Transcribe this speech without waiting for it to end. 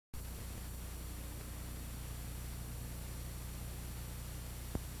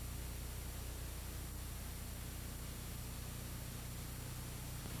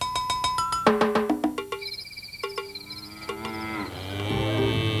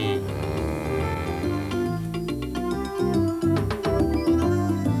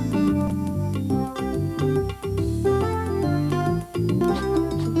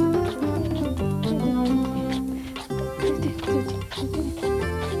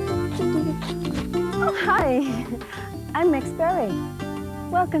Oh, hi. I'm Mix Berry.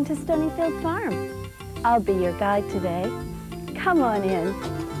 Welcome to Stonyfield Farm. I'll be your guide today. Come on in.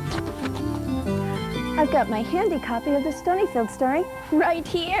 I've got my handy copy of the Stonyfield story right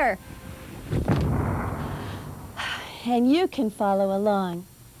here. And you can follow along.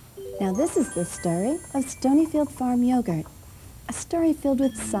 Now, this is the story of Stonyfield Farm Yogurt. A story filled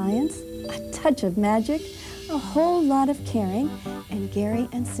with science, a touch of magic, a whole lot of caring, and Gary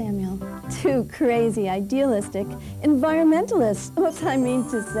and Samuel, two crazy, idealistic environmentalists. What I mean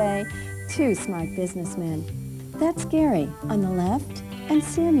to say, two smart businessmen. That's Gary on the left and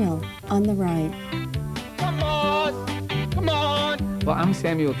Samuel on the right. Come on! Come on! Well, I'm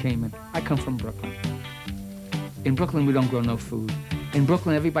Samuel Kamen. I come from Brooklyn. In Brooklyn, we don't grow no food. In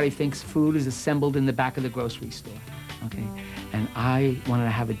Brooklyn, everybody thinks food is assembled in the back of the grocery store, okay? And I wanted to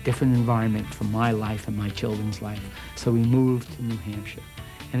have a different environment for my life and my children's life. So we moved to New Hampshire.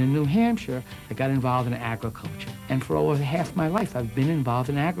 And in New Hampshire, I got involved in agriculture. And for over half my life, I've been involved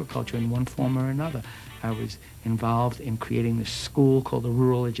in agriculture in one form or another. I was involved in creating this school called the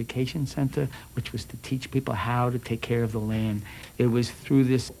Rural Education Center, which was to teach people how to take care of the land. It was through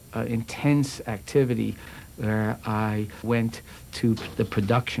this intense activity where I went to the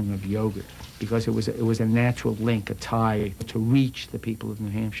production of yogurt, because it was a natural link, a tie to reach the people of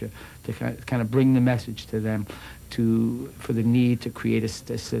New Hampshire, to kind of bring the message to them for the need to create a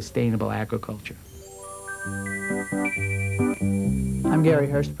sustainable agriculture. I'm Gary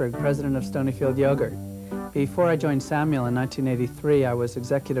Hirschberg, president of Stonyfield Yogurt. Before I joined Samuel in 1983, I was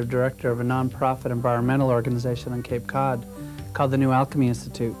executive director of a nonprofit environmental organization on Cape Cod called the New Alchemy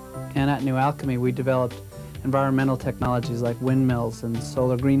Institute. And at New Alchemy, we developed environmental technologies like windmills and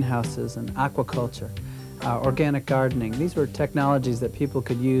solar greenhouses and aquaculture, organic gardening. These were technologies that people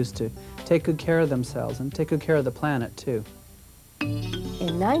could use to take good care of themselves and take good care of the planet, too.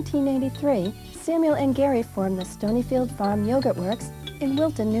 In 1983, Samuel and Gary formed the Stonyfield Farm Yogurt Works in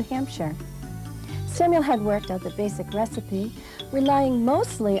Wilton, New Hampshire. Samuel had worked out the basic recipe, relying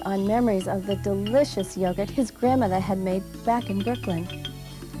mostly on memories of the delicious yogurt his grandmother had made back in Brooklyn.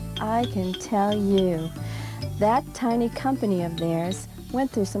 I can tell you, that tiny company of theirs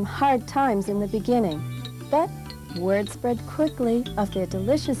went through some hard times in the beginning, but word spread quickly of their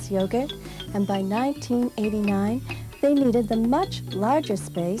delicious yogurt, and by 1989, they needed the much larger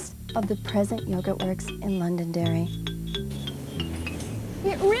space of the present Yogurt Works in Londonderry.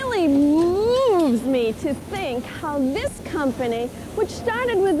 It really moves me to think how this company, which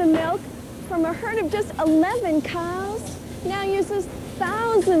started with the milk from a herd of just 11 cows, now uses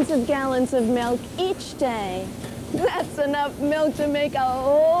thousands of gallons of milk each day. That's enough milk to make a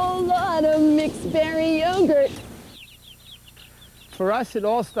whole lot of mixed berry yogurt. For us, it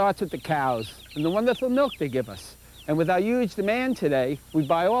all starts with the cows and the wonderful milk they give us. And with our huge demand today, we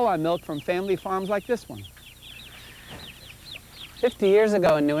buy all our milk from family farms like this one. 50 years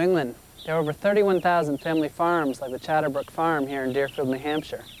ago in New England, there were over 31,000 family farms like the Chatterbrook Farm here in Deerfield, New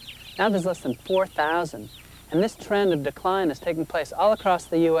Hampshire. Now there's less than 4,000. And this trend of decline is taking place all across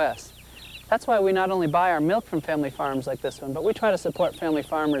the U.S. That's why we not only buy our milk from family farms like this one, but we try to support family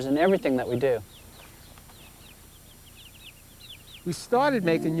farmers in everything that we do. We started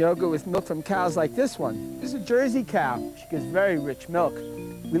making yogurt with milk from cows like this one. This is a Jersey cow. She gives very rich milk.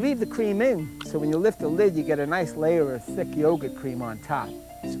 We leave the cream in, so when you lift the lid, you get a nice layer of thick yogurt cream on top.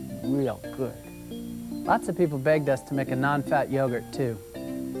 It's real good. Lots of people begged us to make a non-fat yogurt, too.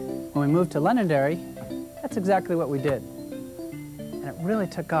 When we moved to Londonderry, that's exactly what we did. And it really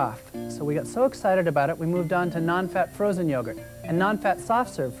took off. So we got so excited about it, we moved on to non-fat frozen yogurt and non-fat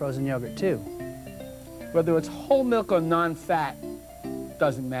soft-serve frozen yogurt, too. Whether it's whole milk or non-fat,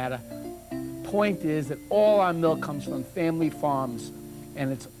 doesn't matter. Point is that all our milk comes from family farms,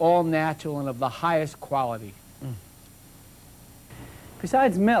 and it's all natural and of the highest quality.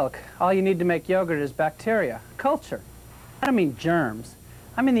 Besides milk, all you need to make yogurt is bacteria, culture. I don't mean germs.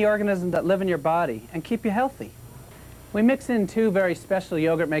 I mean the organisms that live in your body and keep you healthy. We mix in two very special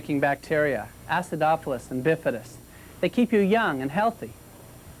yogurt-making bacteria, Acidophilus and Bifidus. They keep you young and healthy.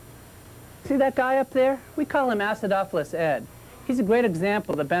 See that guy up there? We call him Acidophilus Ed. He's a great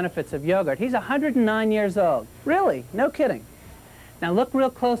example of the benefits of yogurt. He's 109 years old. Really, no kidding. Now look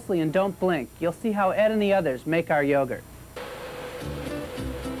real closely and don't blink. You'll see how Ed and the others make our yogurt.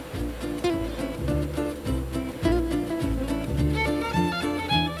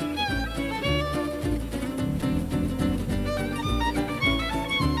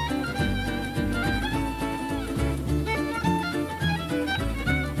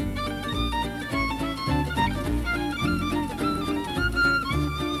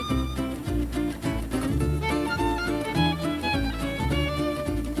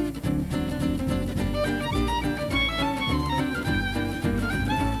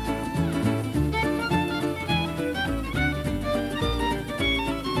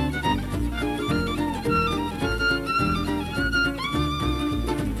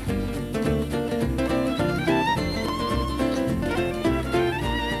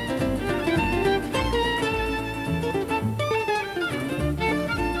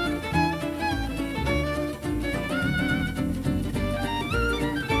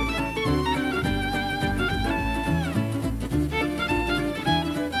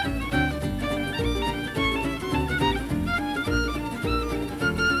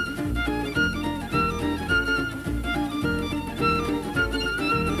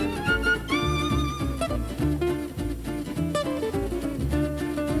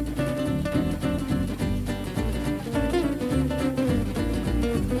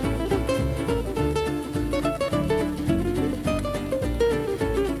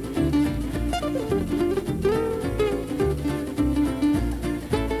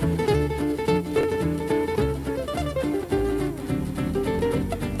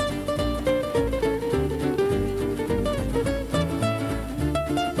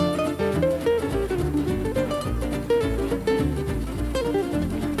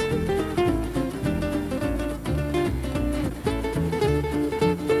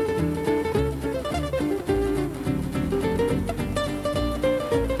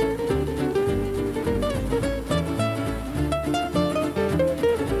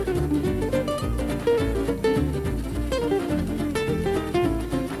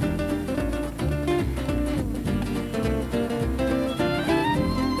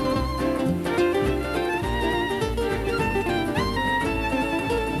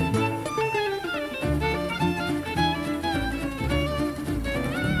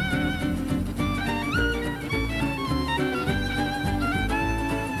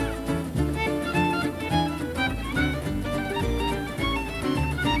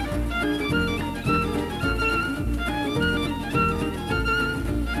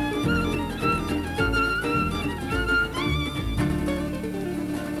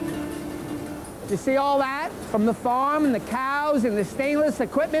 You see all that? From the farm and the cows and the stainless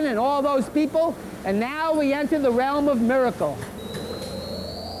equipment and all those people. And now we enter the realm of miracle.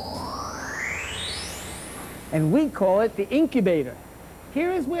 And we call it the incubator.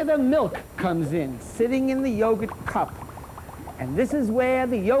 Here is where the milk comes in, sitting in the yogurt cup. And this is where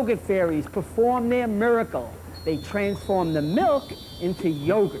the yogurt fairies perform their miracle. They transform the milk into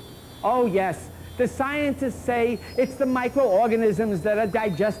yogurt. Oh yes, the scientists say it's the microorganisms that are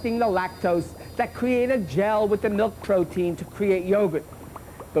digesting the lactose that create a gel with the milk protein to create yogurt.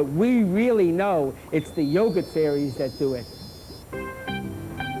 But we really know it's the yogurt fairies that do it.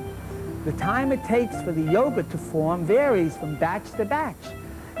 The time it takes for the yogurt to form varies from batch to batch.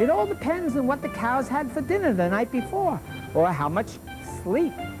 It all depends on what the cows had for dinner the night before, or how much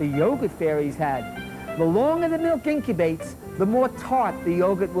sleep the yogurt fairies had. The longer the milk incubates, the more tart the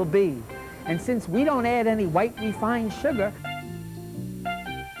yogurt will be. And since we don't add any white refined sugar,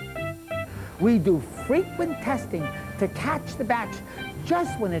 we do frequent testing to catch the batch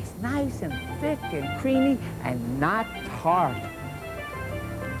just when it's nice and thick and creamy and not tart.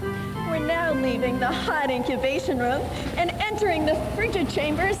 We're now leaving the hot incubation room and entering the frigid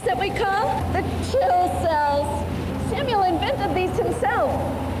chambers that we call the chill cells. Samuel invented these himself,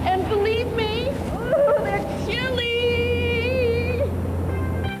 and believe me, ooh, they're chilly.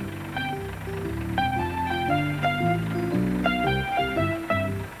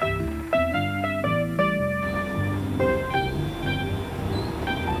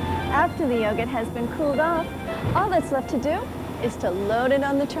 After the yogurt has been cooled off, all that's left to do is to load it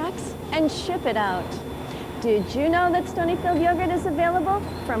on the trucks and ship it out. Did you know that Stonyfield yogurt is available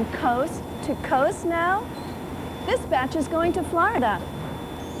from coast to coast now? This batch is going to Florida.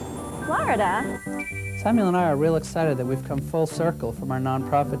 Florida? Samuel and I are real excited that we've come full circle from our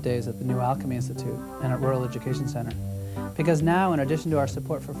nonprofit days at the New Alchemy Institute and at Rural Education Center. Because now, in addition to our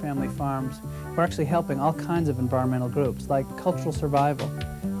support for family farms, we're actually helping all kinds of environmental groups, like Cultural Survival,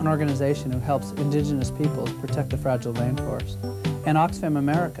 an organization who helps indigenous peoples protect the fragile rainforest, and Oxfam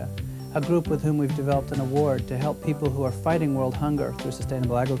America, a group with whom we've developed an award to help people who are fighting world hunger through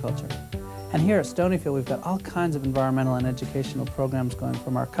sustainable agriculture. And here at Stonyfield, we've got all kinds of environmental and educational programs going,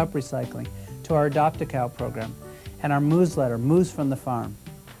 from our cup recycling to our Adopt-A-Cow program and our Moose letter, Moose from the Farm.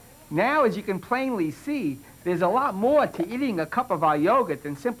 Now, as you can plainly see, there's a lot more to eating a cup of our yogurt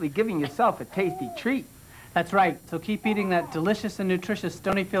than simply giving yourself a tasty treat. That's right, so keep eating that delicious and nutritious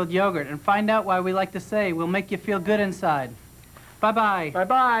Stonyfield yogurt and find out why we like to say we'll make you feel good inside. Bye-bye.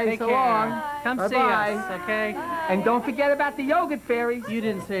 Bye-bye. Take so care. long. Come Bye-bye. see us, okay? And don't forget about the yogurt fairies. You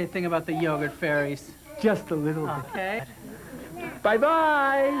didn't say anything about the yogurt fairies. Just a little bit. Okay.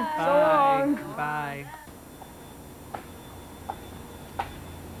 Bye-bye. So long. Bye.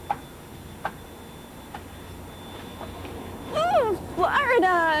 Ooh,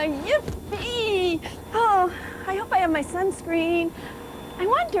 Florida! Yippee! Oh, I hope I have my sunscreen. I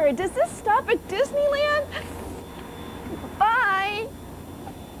wonder, does this stop at Disneyland? Bye!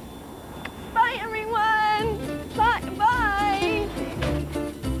 Bye, everyone! Bye! Bye!